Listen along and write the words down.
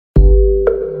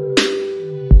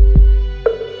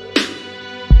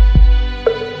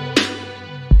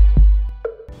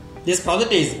This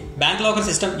project is bank locker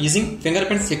system using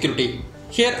fingerprint security.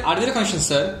 Here Arduino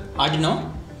functions are Arduino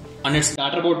and its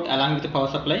data board along with the power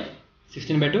supply,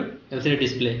 16:2 LCD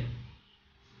display.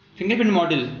 Fingerprint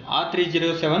module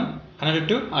R307 connected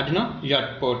to Arduino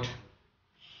UART port.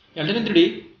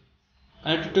 LTN3D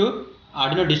connected to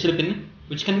Arduino digital pin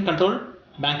which can control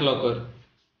bank locker.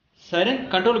 Siren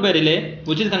controlled by relay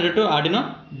which is connected to Arduino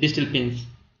digital pins.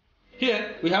 Here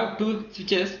we have two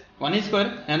switches, one is for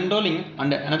enrolling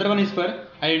and another one is for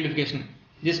identification.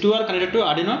 These two are connected to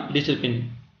Arduino digital pin.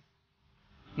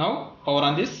 Now power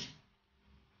on this.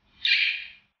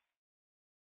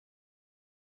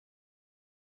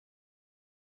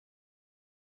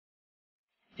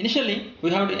 Initially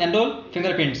we have to enroll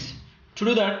fingerprints. To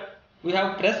do that we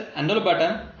have to press enroll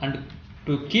button and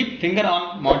to keep finger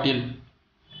on module.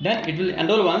 Then it will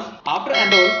enroll once. After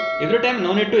enroll, every time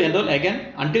no need to enroll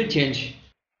again until change.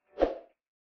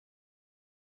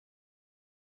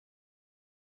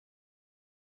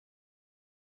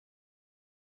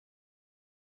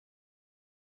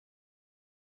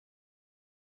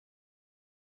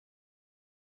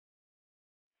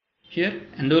 Here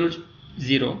enroll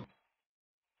 0.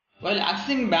 While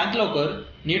accessing bank locker,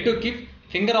 need to keep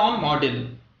finger on module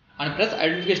and press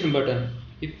identification button.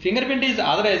 If fingerprint is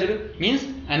authorized means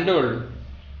enrolled,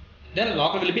 then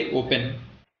locker will be open.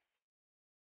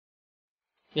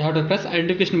 You have to press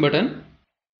identification button.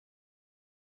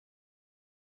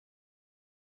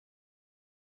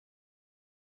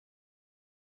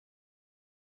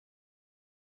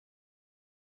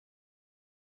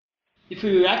 If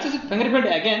you access fingerprint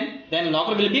again, then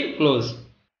locker will be closed.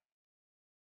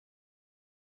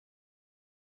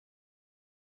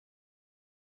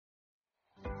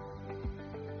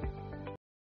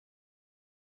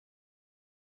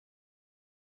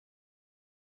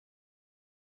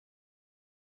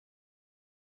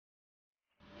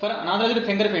 For unauthorized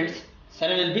fingerprints,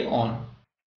 siren will be on.